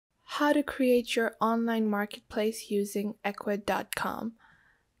how to create your online marketplace using Ecwid.com.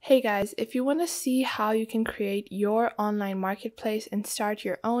 Hey guys, if you want to see how you can create your online marketplace and start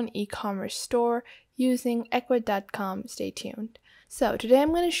your own e-commerce store using Ecwid.com, stay tuned. So today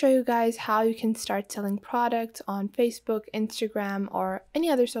I'm going to show you guys how you can start selling products on Facebook, Instagram, or any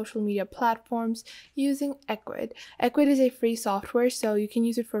other social media platforms using Ecwid. Ecwid is a free software, so you can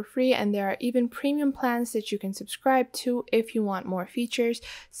use it for free, and there are even premium plans that you can subscribe to if you want more features.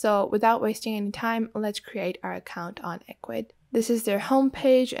 So without wasting any time, let's create our account on Ecwid. This is their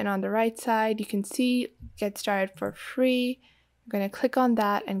homepage, and on the right side you can see get started for free. You're going to click on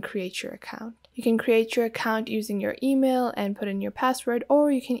that and create your account. You can create your account using your email and put in your password,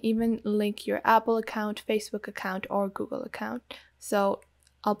 or you can even link your Apple account, Facebook account, or Google account. So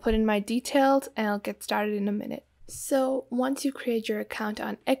I'll put in my details and I'll get started in a minute. So once you create your account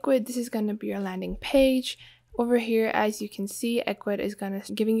on Ecwid, this is going to be your landing page. Over here, as you can see, Ecwid is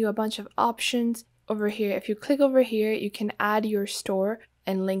giving you a bunch of options. Over here, if you click over here, you can add your store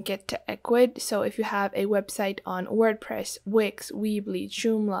and link it to Ecwid. So if you have a website on WordPress, Wix, Weebly,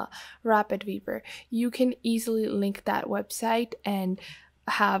 Joomla, RapidWeaver, you can easily link that website and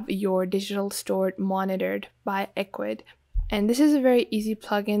have your digital store monitored by Ecwid. And this is a very easy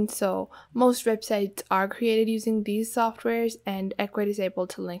plugin, so most websites are created using these softwares, and Ecwid is able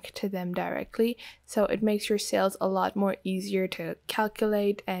to link to them directly. So it makes your sales a lot more easier to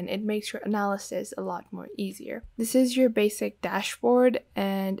calculate, and it makes your analysis a lot more easier. This is your basic dashboard,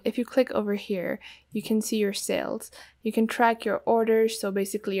 and if you click over here, you can see your sales. You can track your orders, so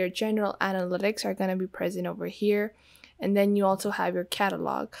basically your general analytics are going to be present over here. And then you also have your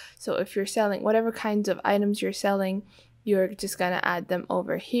catalog. So if you're selling whatever kinds of items you're selling, you're just going to add them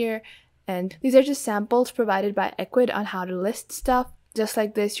over here. And these are just samples provided by Ecwid on how to list stuff. Just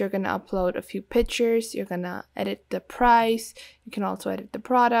like this, you're going to upload a few pictures, you're going to edit the price, you can also edit the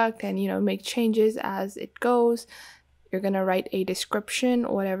product and, make changes as it goes. You're going to write a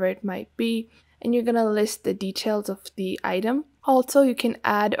description, whatever it might be, and you're going to list the details of the item. Also, you can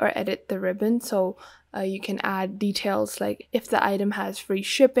add or edit the ribbon, so you can add details like if the item has free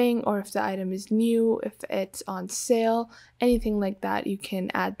shipping, or if the item is new, if it's on sale, anything like that, you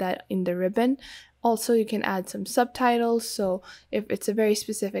can add that in the ribbon. Also, you can add some subtitles, so if it's a very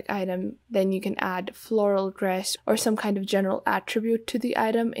specific item, then you can add floral dress or some kind of general attribute to the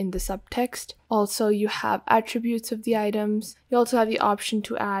item in the subtext. Also, you have attributes of the items. You also have the option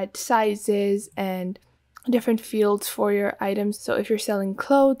to add sizes and different fields for your items. So if you're selling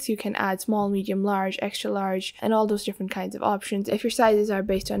clothes, you can add small, medium, large, extra large, and all those different kinds of options. If your sizes are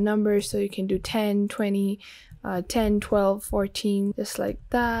based on numbers, so you can do 10, 20, 10, 12, 14, just like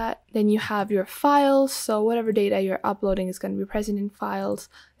that. Then you have your files, so whatever data you're uploading is going to be present in files.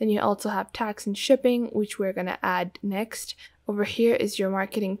 Then you also have tax and shipping, which we're going to add next. Over here is your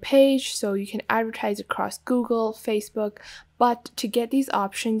marketing page, so you can advertise across Google, Facebook, but to get these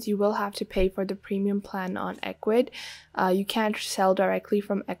options, you will have to pay for the premium plan on Ecwid. You can't sell directly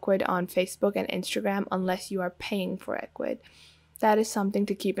from Ecwid on Facebook and Instagram unless you are paying for Ecwid. That is something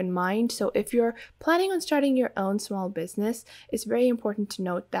to keep in mind. So if you're planning on starting your own small business, it's very important to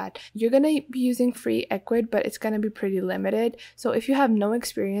note that you're going to be using free Ecwid, but it's going to be pretty limited. So if you have no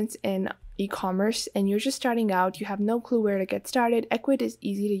experience in e-commerce and you're just starting out, you have no clue where to get started, Ecwid is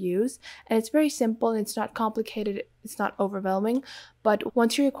easy to use and it's very simple and it's not complicated, it's not overwhelming. But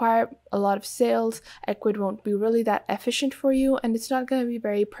once you require a lot of sales, Ecwid won't be really that efficient for you, and it's not going to be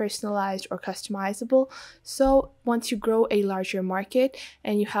very personalized or customizable. So once you grow a larger market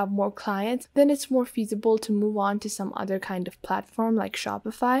and you have more clients, then it's more feasible to move on to some other kind of platform like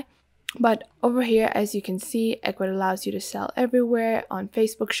Shopify. But over here, as you can see, Ecwid allows you to sell everywhere on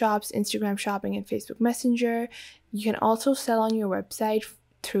Facebook shops, Instagram shopping, and Facebook Messenger. You can also sell on your website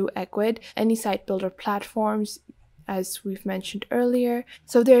through Ecwid, any site builder platforms, as we've mentioned earlier.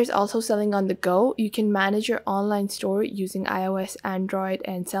 So there's also selling on the go. You can manage your online store using iOS, Android,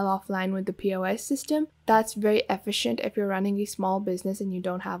 and sell offline with the POS system. That's very efficient if you're running a small business and you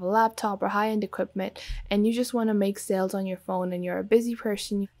don't have a laptop or high-end equipment and you just want to make sales on your phone and you're a busy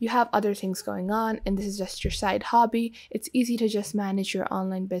person, you have other things going on, and this is just your side hobby. It's easy to just manage your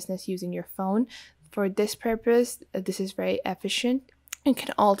online business using your phone. For this purpose, this is very efficient. You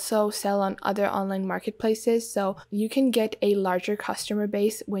can also sell on other online marketplaces, so you can get a larger customer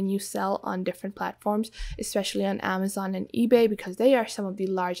base when you sell on different platforms, especially on Amazon and eBay, because they are some of the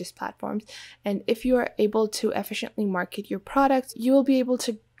largest platforms. And if you are able to efficiently market your products, you will be able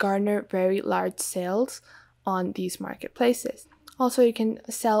to garner very large sales on these marketplaces. Also, you can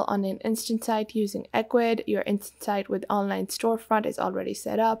sell on an instant site using Ecwid. Your instant site with online storefront is already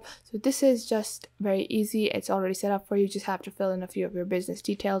set up. So this is just very easy. It's already set up for you. You just have to fill in a few of your business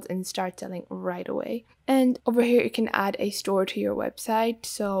details and start selling right away. And over here, you can add a store to your website.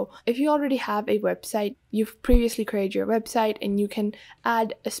 So if you already have a website, you've previously created your website and you can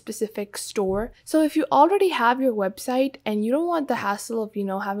add a specific store. So if you already have your website and you don't want the hassle of,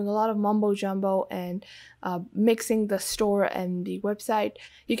 having a lot of mumbo jumbo and mixing the store and the website,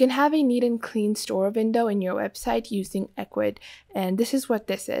 you can have a neat and clean store window in your website using Ecwid. And this is what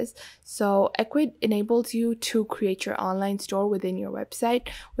this is. So Ecwid enables you to create your online store within your website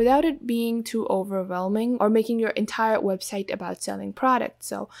without it being too overwhelming or making your entire website about selling products.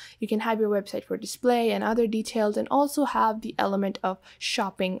 So you can have your website for display and other details, and also have the element of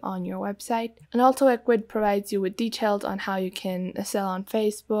shopping on your website. And also Ecwid provides you with details on how you can sell on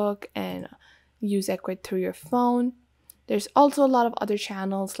Facebook and use Ecwid through your phone. There's also a lot of other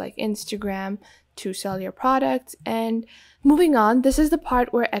channels like Instagram to sell your products. And moving on, this is the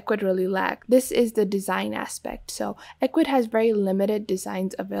part where Ecwid really lacks. This is the design aspect. So Ecwid has very limited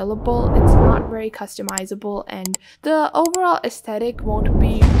designs available. It's not very customizable, and the overall aesthetic won't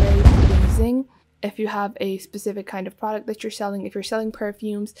be very pleasing. If you have a specific kind of product that you're selling, if you're selling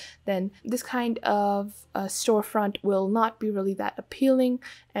perfumes, then this kind of storefront will not be really that appealing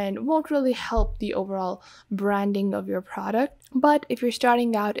and won't really help the overall branding of your product. But if you're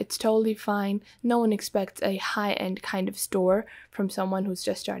starting out, it's totally fine. No one expects a high-end kind of store from someone who's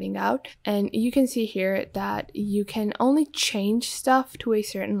just starting out. And you can see here that you can only change stuff to a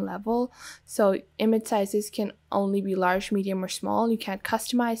certain level. So image sizes can only be large, medium, or small. You can't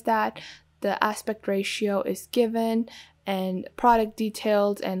customize that. The aspect ratio is given, and product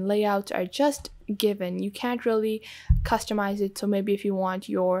details and layouts are just given. You can't really customize it. So maybe if you want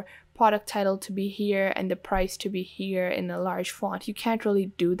your product title to be here and the price to be here in a large font, you can't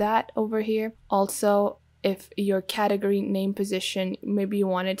really do that over here. Also, if your category name position, maybe you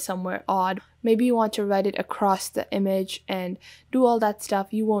want it somewhere odd, maybe you want to write it across the image and do all that stuff,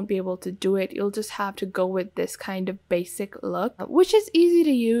 you won't be able to do it. You'll just have to go with this kind of basic look, which is easy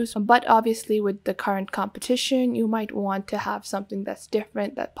to use, but obviously with the current competition, you might want to have something that's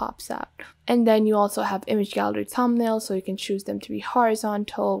different that pops out. And then you also have image gallery thumbnails, so you can choose them to be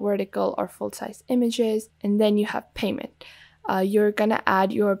horizontal, vertical, or full-size images. And then you have payment. You're gonna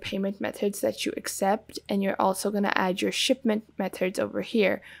add your payment methods that you accept, and you're also gonna add your shipment methods over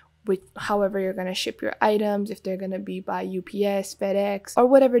here, with however you're gonna ship your items, if they're gonna be by UPS, FedEx, or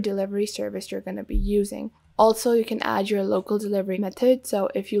whatever delivery service you're gonna be using. Also, you can add your local delivery method. So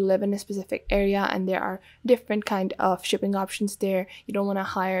if you live in a specific area and there are different kind of shipping options there, you don't want to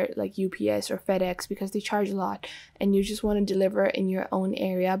hire like UPS or FedEx because they charge a lot, and you just want to deliver in your own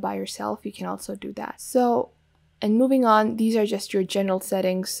area by yourself, you can also do that. And moving on, these are just your general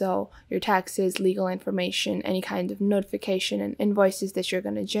settings. So your taxes, legal information, any kind of notification and invoices that you're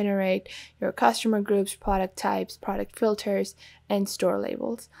going to generate, your customer groups, product types, product filters, and store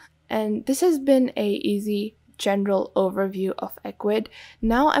labels. And this has been a easy general overview of Ecwid.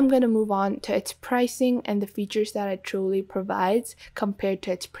 Now I'm going to move on to its pricing and the features that it truly provides compared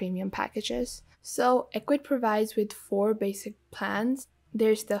to its premium packages. So Ecwid provides with 4 basic plans.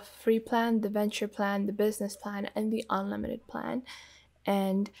 There's the free plan, the venture plan, the business plan, and the unlimited plan.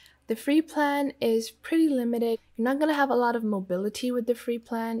 And the free plan is pretty limited. You're not going to have a lot of mobility with the free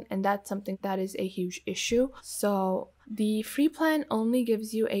plan, and that's something that is a huge issue. So the free plan only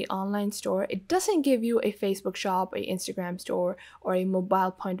gives you an online store. It doesn't give you a Facebook shop, a Instagram store, or a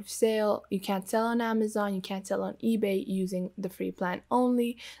mobile point of sale. You can't sell on Amazon, you can't sell on eBay using the free plan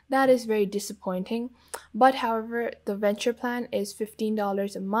only. That is very disappointing. But however, the venture plan is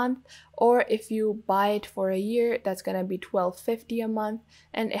 $15 a month, or if you buy it for a year, that's going to be $12.50 a month,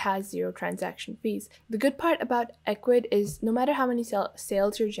 and it has 0 transaction fees. The good part about Ecwid is no matter how many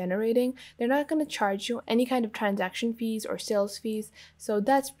sales you're generating, they're not going to charge you any kind of transaction fees or sales fees, so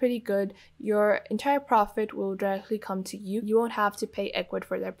that's pretty good. Your entire profit will directly come to you. You won't have to pay Ecwid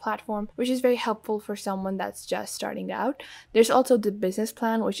for their platform, which is very helpful for someone that's just starting out. There's also the business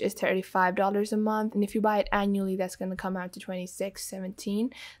plan, which is $35 a month, and if you buy it annually, that's going to come out to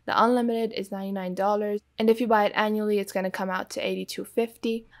 $26.17. The unlimited is $99, and if you buy it annually, it's going to come out to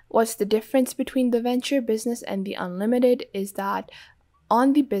 $82.50. What's the difference between the venture, business, and the unlimited is that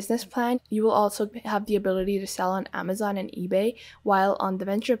On the business plan, you will also have the ability to sell on Amazon and eBay, while on the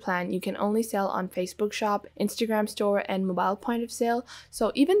venture plan, you can only sell on Facebook Shop, Instagram Store, and mobile point of sale.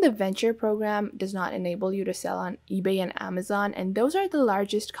 So even the venture program does not enable you to sell on eBay and Amazon, and those are the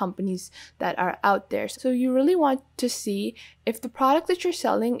largest companies that are out there. So you really want to see if the product that you're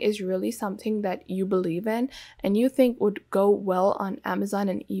selling is really something that you believe in and you think would go well on Amazon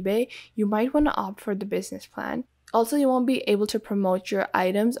and eBay, you might want to opt for the business plan. Also, you won't be able to promote your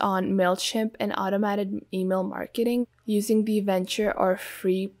items on MailChimp and automated email marketing using the venture or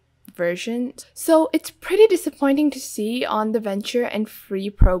free version. So it's pretty disappointing to see on the venture and free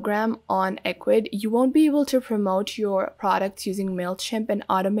program on Ecwid, you won't be able to promote your products using MailChimp and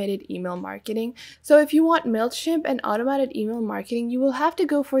automated email marketing. So if you want MailChimp and automated email marketing, you will have to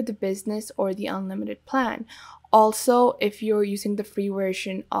go for the business or the unlimited plan. Also, if you're using the free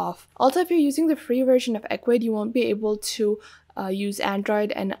version of Ecwid, you won't be able to use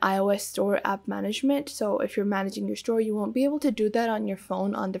Android and iOS store app management. So if you're managing your store, you won't be able to do that on your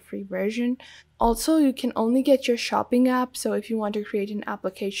phone on the free version. Also, you can only get your shopping app. So if you want to create an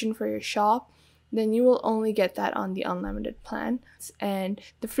application for your shop, then you will only get that on the unlimited plan. And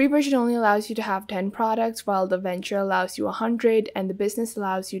the free version only allows you to have 10 products, while the venture allows you 100, and the business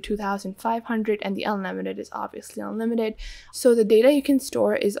allows you 2,500, and the unlimited is obviously unlimited. So the data you can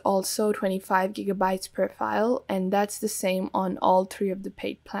store is also 25 gigabytes per file, and that's the same on all three of the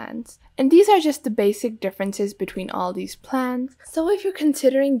paid plans. And these are just the basic differences between all these plans. So if you're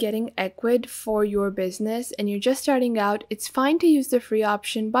considering getting Ecwid for your business and you're just starting out, it's fine to use the free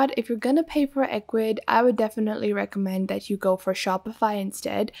option, but if you're gonna pay for Ecwid, I would definitely recommend that you go for Shopify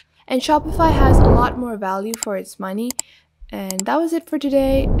instead. And Shopify has a lot more value for its money. And that was it for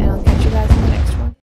today, and I'll catch you guys in the next one.